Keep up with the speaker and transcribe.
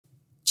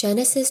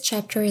Genesis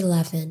chapter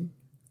 11.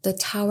 The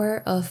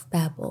Tower of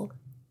Babel.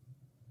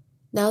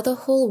 Now the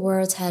whole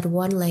world had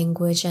one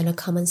language and a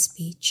common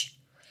speech.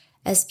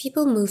 As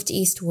people moved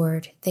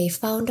eastward, they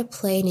found a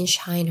plain in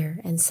Shinar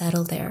and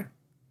settled there.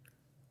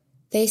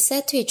 They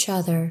said to each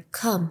other,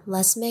 "Come,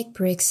 let's make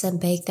bricks and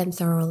bake them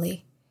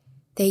thoroughly."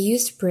 They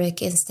used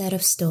brick instead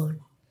of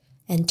stone,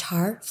 and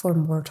tar for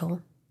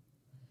mortar.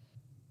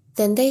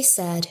 Then they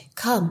said,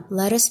 "Come,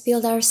 let us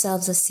build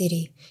ourselves a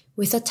city,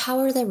 with a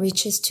tower that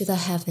reaches to the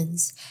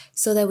heavens,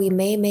 so that we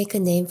may make a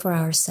name for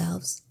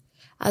ourselves.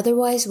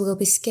 Otherwise we'll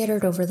be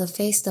scattered over the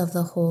face of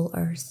the whole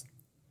earth."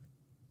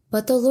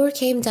 But the Lord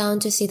came down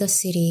to see the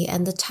city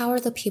and the tower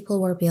the people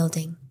were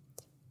building.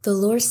 The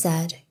Lord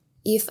said,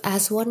 "If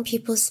as one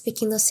people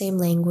speaking the same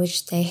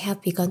language they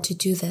have begun to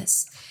do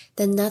this,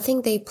 then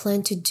nothing they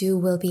plan to do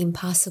will be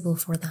impossible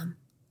for them.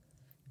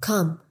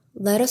 Come,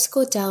 let us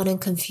go down and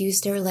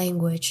confuse their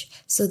language,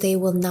 so they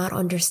will not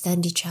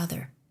understand each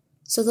other."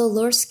 So the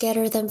Lord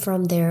scattered them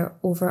from there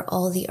over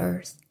all the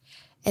earth,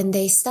 and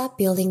they stopped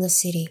building the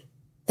city.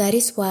 That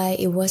is why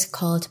it was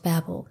called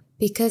Babel,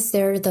 because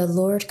there the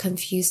Lord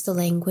confused the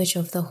language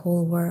of the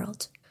whole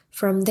world.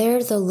 From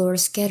there the Lord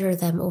scattered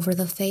them over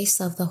the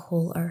face of the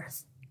whole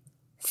earth.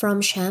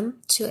 From Shem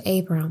to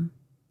Abram.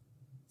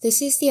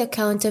 This is the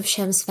account of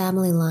Shem's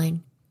family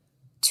line.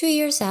 2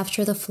 years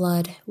after the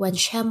flood, when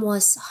Shem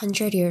was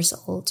 100 years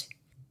old,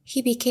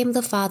 he became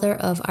the father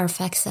of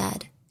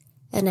Arphaxad.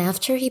 And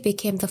after he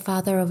became the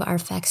father of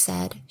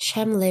Arphaxad,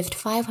 Shem lived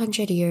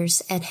 500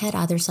 years and had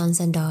other sons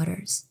and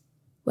daughters.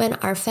 When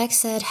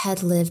Arphaxad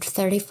had lived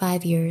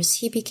 35 years,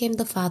 he became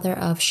the father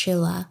of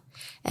Shelah.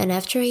 And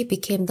after he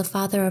became the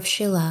father of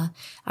Shelah,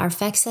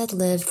 Arphaxad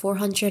lived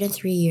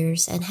 403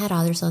 years and had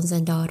other sons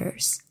and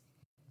daughters.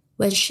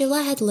 When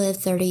Shelah had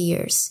lived 30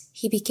 years,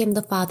 he became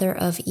the father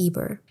of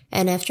Eber.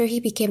 And after he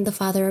became the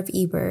father of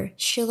Eber,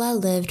 Shelah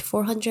lived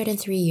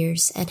 403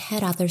 years and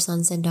had other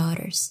sons and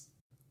daughters.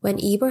 When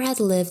Eber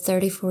had lived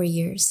 34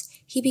 years,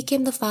 he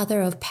became the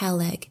father of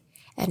Peleg.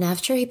 And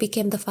after he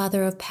became the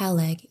father of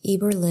Peleg,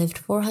 Eber lived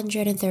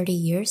 430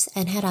 years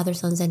and had other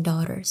sons and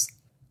daughters.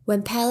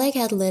 When Peleg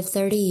had lived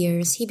 30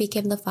 years, he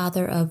became the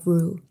father of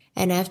Reu.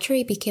 And after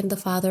he became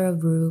the father of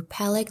Reu,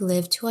 Peleg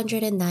lived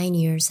 209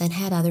 years and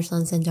had other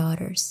sons and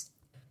daughters.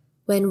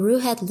 When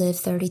Reu had lived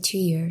 32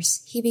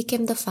 years, he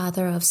became the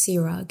father of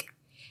Serug.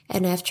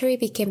 And after he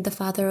became the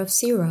father of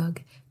Serug,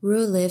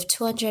 Reu lived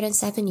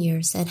 207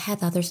 years and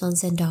had other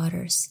sons and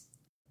daughters.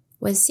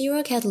 When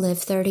Serug had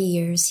lived 30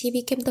 years, he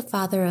became the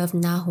father of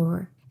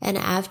Nahor. And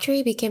after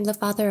he became the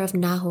father of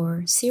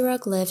Nahor,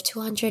 Serug lived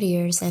 200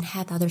 years and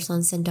had other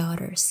sons and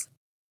daughters.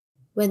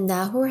 When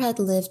Nahor had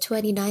lived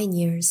 29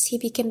 years, he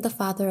became the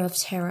father of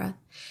Terah.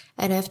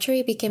 And after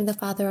he became the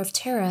father of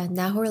Terah,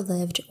 Nahor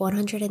lived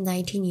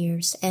 119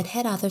 years and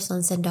had other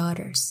sons and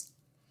daughters.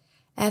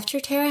 After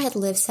Terah had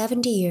lived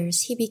 70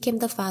 years, he became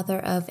the father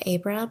of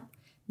Abram,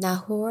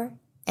 Nahor,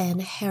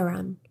 and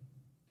Haran.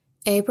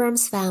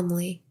 Abram's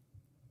family.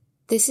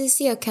 This is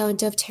the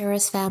account of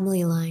Terah's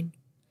family line.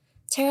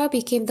 Terah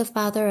became the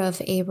father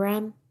of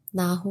Abram,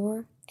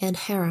 Nahor, and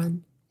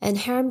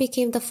Haran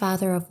became the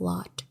father of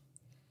Lot.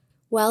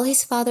 While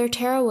his father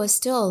Terah was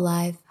still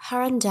alive,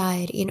 Haran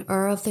died in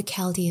Ur of the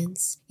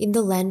Chaldeans, in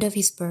the land of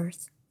his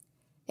birth.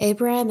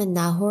 Abram and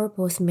Nahor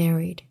both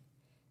married.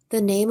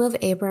 The name of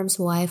Abram's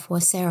wife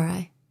was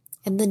Sarai,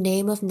 and the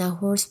name of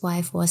Nahor's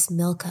wife was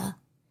Milcah.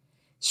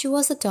 She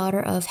was a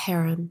daughter of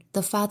Haran,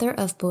 the father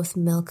of both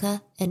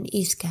Milcah and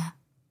Iscah.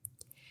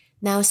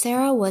 Now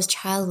Sarah was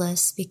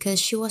childless because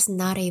she was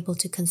not able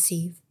to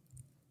conceive.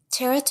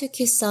 Terah took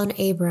his son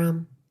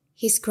Abram,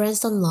 his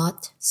grandson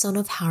Lot, son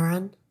of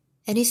Haran,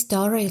 and his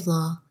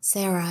daughter-in-law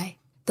Sarai,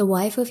 the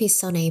wife of his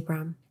son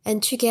Abram,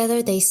 and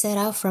together they set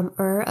out from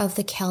Ur of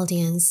the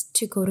Chaldeans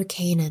to go to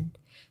Canaan.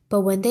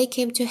 But when they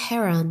came to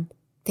Haran,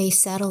 they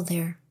settled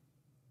there.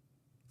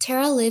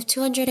 Terah lived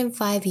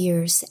 205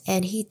 years,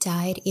 and he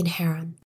died in Haran.